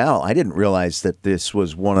to Al, I didn't realize that this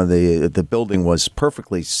was one of the building was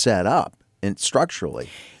perfectly set up and structurally.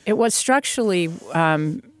 It was structurally,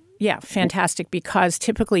 fantastic, because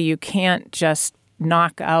typically you can't just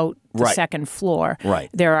knock out the second floor.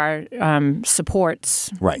 Right. There are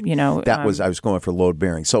supports. Right. I was going for load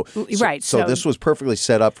bearing. So this was perfectly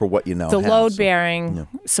set up for what you know. The load bearing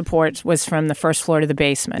support was from the first floor to the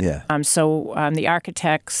basement. Yeah. The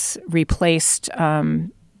architects replaced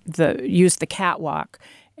used the catwalk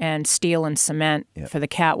and steel and cement for the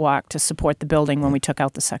catwalk to support the building when we took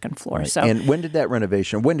out the second floor. Right. So, and when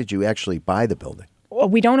did you actually buy the building? Well,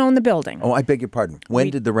 we don't own the building. Oh, I beg your pardon. When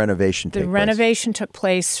did the renovation take place? The renovation took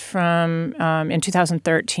place in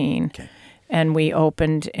 2013, okay. And we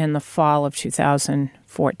opened in the fall of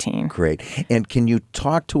 2014. Great. And can you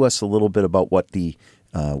talk to us a little bit about what the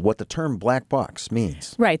term black box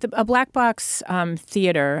means? Right. A black box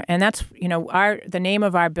theater, and that's, the name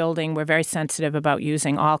of our building, we're very sensitive about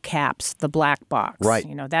using all caps, the black box. Right.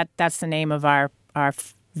 That's the name of our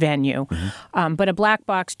venue. Mm-hmm. But a black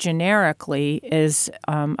box generically is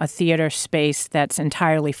a theater space that's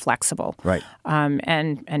entirely flexible. Right.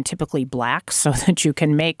 And typically black, so that you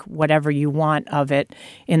can make whatever you want of it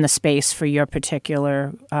in the space for your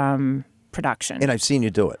particular production. And I've seen you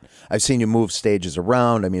do it. I've seen you move stages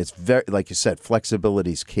around. I mean, it's very, like you said,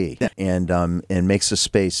 flexibility is key, and makes the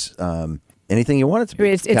space anything you want it to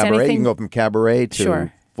be. It's cabaret. anything, you can go from cabaret to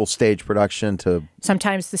sure. full stage production to.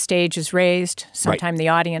 Sometimes the stage is raised. Sometimes the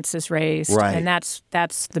audience is raised. Right. And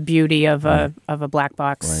that's the beauty of a black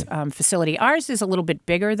box facility. Ours is a little bit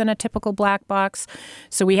bigger than a typical black box,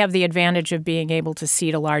 so we have the advantage of being able to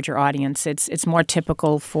seat a larger audience. It's more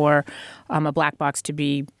typical for a black box to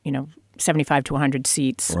be 75 to 100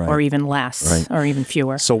 seats, or even less, or even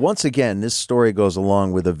fewer. So once again, this story goes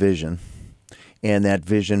along with a vision, and that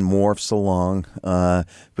vision morphs along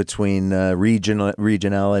between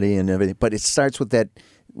regionality and everything. But it starts with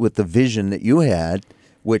the vision that you had,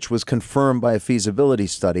 which was confirmed by a feasibility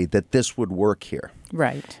study that this would work here.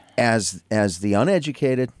 Right. As the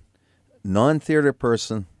uneducated, non-theater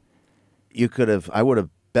person, I would have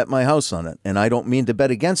bet my house on it, and I don't mean to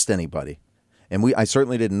bet against anybody. And I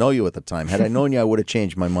certainly didn't know you at the time. Had I known you, I would have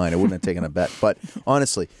changed my mind. I wouldn't have taken a bet. But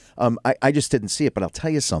honestly, I just didn't see it. But I'll tell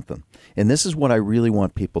you something, and this is what I really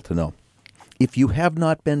want people to know. If you have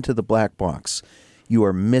not been to the Black Box, you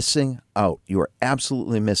are missing out. You are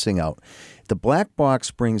absolutely missing out. The Black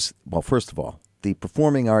Box brings, well, first of all, the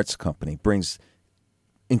Performing Arts Company brings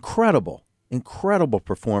incredible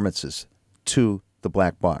performances to the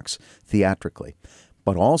Black Box theatrically.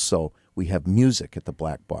 But also, we have music at the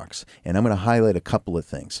Black Box, and I'm going to highlight a couple of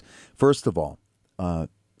things. First of all,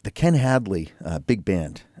 the Ken Hadley Big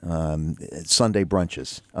Band Sunday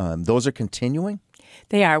brunches. Those are continuing?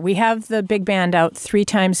 They are. We have the big band out 3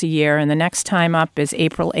 times a year, and the next time up is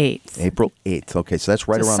April 8th. April 8th. Okay, so that's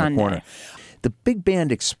right around Sunday. The corner. The big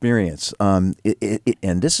band experience, and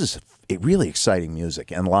this is really exciting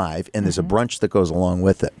music and live, and there's a brunch that goes along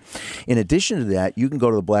with it. In addition to that, you can go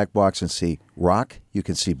to the Black Box and see rock, you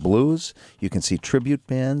can see blues, you can see tribute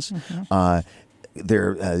bands.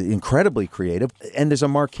 They're incredibly creative, and there's a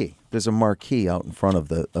marquee. There's a marquee out in front of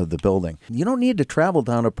the building. You don't need to travel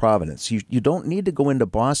down to Providence. You don't need to go into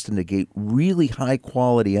Boston to get really high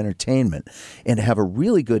quality entertainment and to have a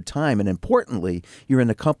really good time. And importantly, you're in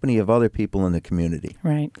the company of other people in the community.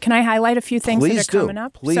 Right. Can I highlight a few things Please that are coming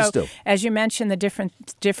up? Please do. As you mentioned, the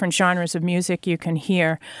different genres of music you can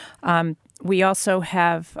hear. We also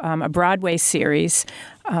have a Broadway series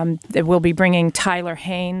that we'll be bringing Tyler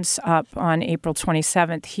Haynes up on April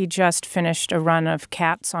 27th. He just finished a run of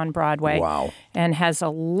Cats on Broadway. Wow. And has a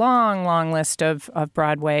long list of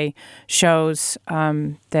Broadway shows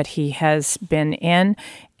that he has been in.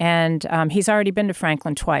 And he's already been to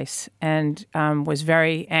Franklin twice and was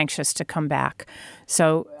very anxious to come back.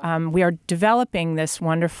 So we are developing this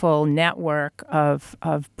wonderful network of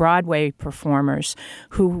Broadway performers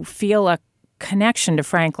who feel a connection to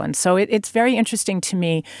Franklin. So it's very interesting to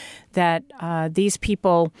me that these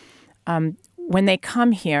people, when they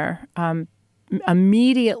come here,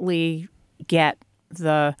 immediately get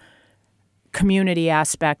the community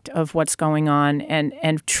aspect of what's going on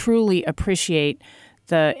and truly appreciate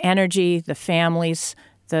the energy, the families,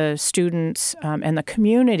 the students and the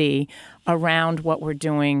community around what we're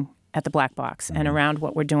doing at the Black Box and around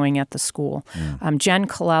what we're doing at the school. Jen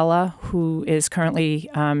Colella, who is currently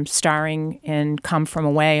starring in Come From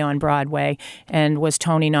Away on Broadway and was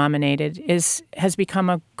Tony nominated, has become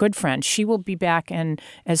a good friend. She will be back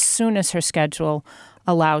as soon as her schedule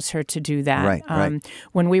allows her to do that. Right.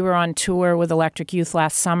 When we were on tour with Electric Youth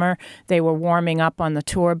last summer, they were warming up on the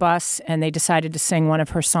tour bus and they decided to sing one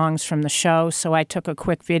of her songs from the show. So I took a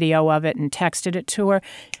quick video of it and texted it to her.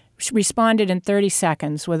 She responded in 30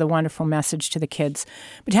 seconds with a wonderful message to the kids.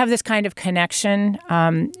 But to have this kind of connection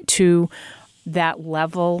to that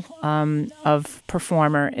level of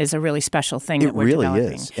performer is a really special thing that we're developing. It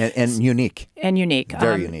really is, and unique. And unique.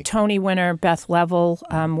 Very unique. Tony winner Beth Level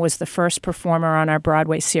was the first performer on our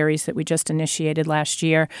Broadway series that we just initiated last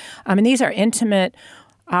year. And these are intimate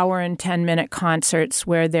hour and 10-minute concerts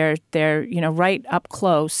where they're right up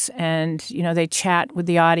close and they chat with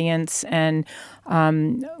the audience and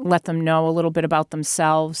let them know a little bit about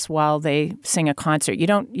themselves while they sing a concert. You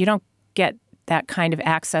don't get that kind of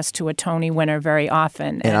access to a Tony winner very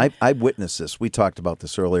often. And I witnessed this. We talked about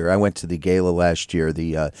this earlier. I went to the gala last year,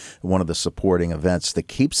 the one of the supporting events that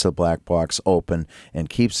keeps the Black Box open and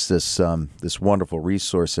keeps this wonderful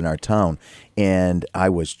resource in our town. And I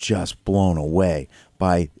was just blown away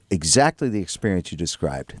by exactly the experience you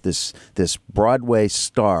described. This Broadway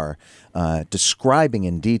star describing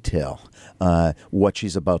in detail what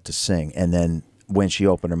she's about to sing, and then when she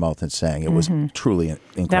opened her mouth and sang, it was truly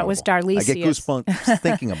incredible. That was Darlisia. I get goosebumps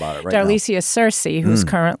thinking about it right Darlisia Searcy, who's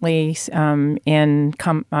currently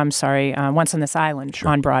Once on This Island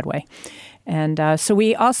on Broadway. And so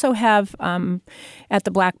we also have at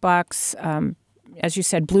the Black Box, as you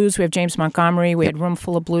said, blues. We have James Montgomery. We had Room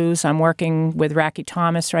Full of Blues. I'm working with Racky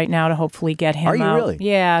Thomas right now to hopefully get him out. Are you really?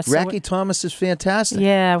 Yeah. So Racky Thomas is fantastic.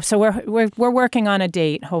 Yeah. So we're working on a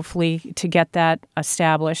date, hopefully, to get that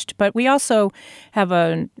established. But we also have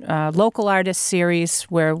a local artist series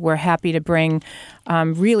where we're happy to bring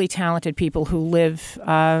really talented people who live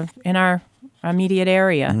in our immediate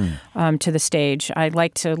area to the stage. I'd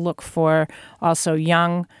like to look for also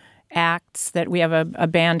young acts that we have a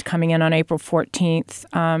band coming in on April 14th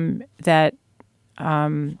that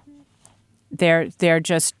they're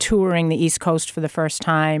just touring the East Coast for the first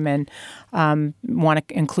time and want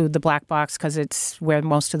to include the Black Box because it's where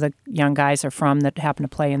most of the young guys are from that happen to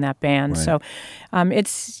play in that band. Right. So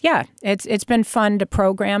it's been fun to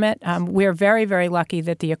program it. We're very, very lucky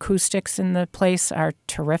that the acoustics in the place are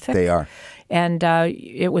terrific. They are. And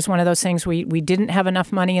it was one of those things we didn't have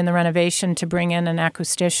enough money in the renovation to bring in an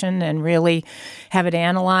acoustician and really have it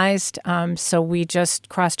analyzed. So we just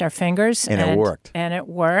crossed our fingers. And it worked. And it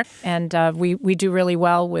worked. And we do really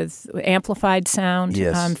well with amplified sound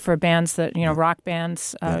for bands that, rock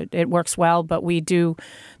bands. It works well. But we do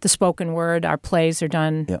the spoken word. Our plays are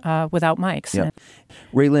done without mics. Yeah.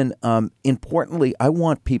 Raye Lynn, importantly, I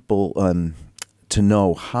want people to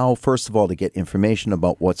know how, first of all, to get information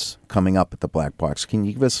about what's coming up at the Black Box. Can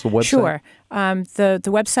you give us the website? Sure. The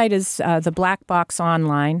website is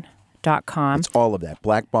theblackboxonline.com. It's all of that.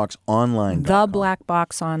 Blackboxonline.com. The Black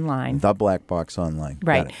Box Online. The Black Box Online.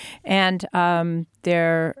 Right. And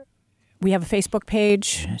we have a Facebook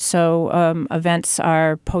page, so events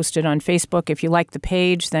are posted on Facebook. If you like the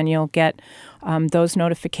page, then you'll get those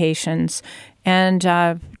notifications.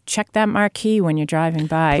 And check that marquee when you're driving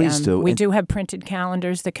by. Please do. We do have printed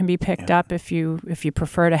calendars that can be picked up if you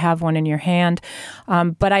prefer to have one in your hand.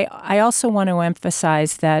 But I also want to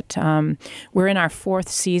emphasize that we're in our fourth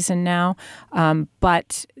season now,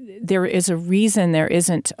 but there is a reason there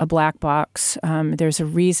isn't a Black Box. There's a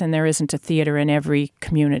reason there isn't a theater in every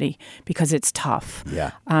community because it's tough.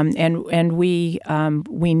 Yeah. And we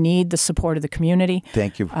need the support of the community.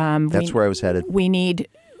 Thank you. That's where I was headed. We need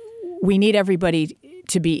everybody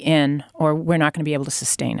to be in, or we're not going to be able to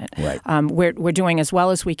sustain it. Right. We're doing as well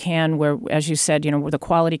as we can. We're, as you said, the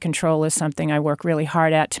quality control is something I work really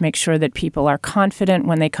hard at to make sure that people are confident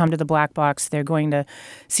when they come to the Black Box. They're going to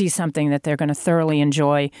see something that they're going to thoroughly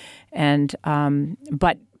enjoy. And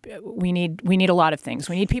but we need a lot of things.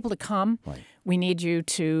 We need people to come. Right. We need you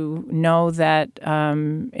to know that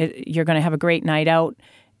you're going to have a great night out.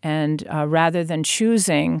 And rather than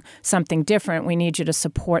choosing something different, we need you to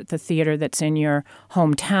support the theater that's in your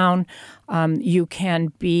hometown. You can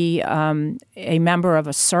be a member of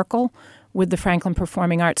a circle with the Franklin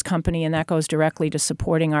Performing Arts Company, and that goes directly to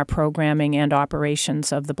supporting our programming and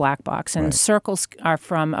operations of the Black Box. And circles are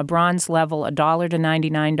from a bronze level, $1 to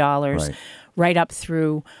 $99. Right. right up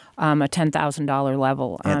through a $10,000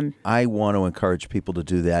 level. And I want to encourage people to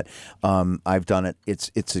do that. I've done it.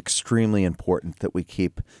 It's extremely important that we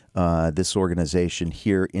keep this organization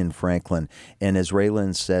here in Franklin. And as Raye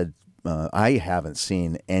Lynn said, I haven't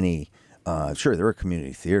seen any. Sure, there are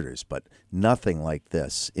community theaters, but nothing like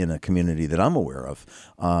this in a community that I'm aware of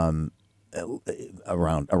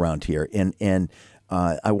around here. And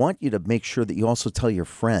I want you to make sure that you also tell your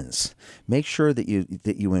friends. Make sure that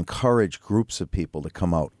you encourage groups of people to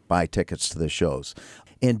come out, buy tickets to the shows,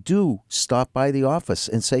 and do stop by the office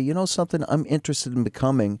and say, you know something, I'm interested in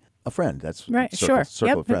becoming a friend. That's right.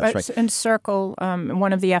 Circle of friends, right? And circle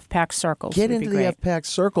one of the FPAC circles. Get into the FPAC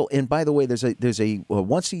circle. And by the way, there's a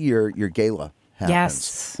once a year your gala happens,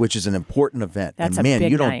 yes, which is an important event. That's and man, a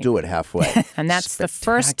big you don't night. Do it halfway. And that's the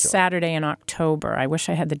first Saturday in October. I wish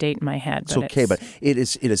I had the date in my head. It's okay, but it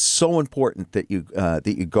is so important that you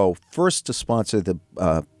go first to sponsor the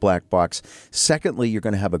Black Box. Secondly, you're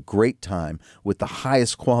going to have a great time with the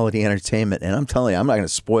highest quality entertainment, and I'm telling you, I'm not going to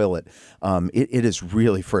spoil it. It is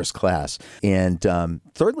really first class. And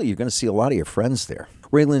thirdly, you're going to see a lot of your friends there.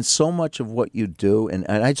 Raye Lynn, so much of what you do, and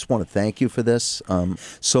I just want to thank you for this,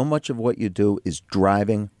 so much of what you do is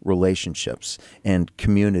driving relationships and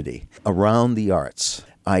community around the arts.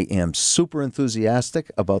 I am super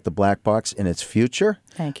enthusiastic about the Black Box and its future.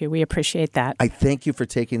 Thank you. We appreciate that. I thank you for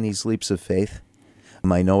taking these leaps of faith.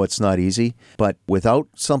 I know it's not easy, but without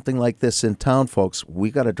something like this in town, folks, we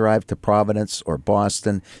got to drive to Providence or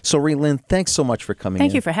Boston. So, Raye Lynn, thanks so much for coming in.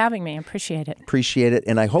 Thank you for having me. I appreciate it. Appreciate it.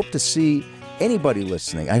 And I hope to see anybody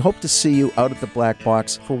listening. I hope to see you out at the Black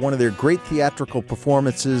Box for one of their great theatrical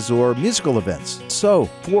performances or musical events. So,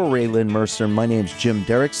 for Raye Lynn Mercer, my name's Jim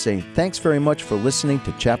Derick saying thanks very much for listening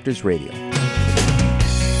to Chapters Radio.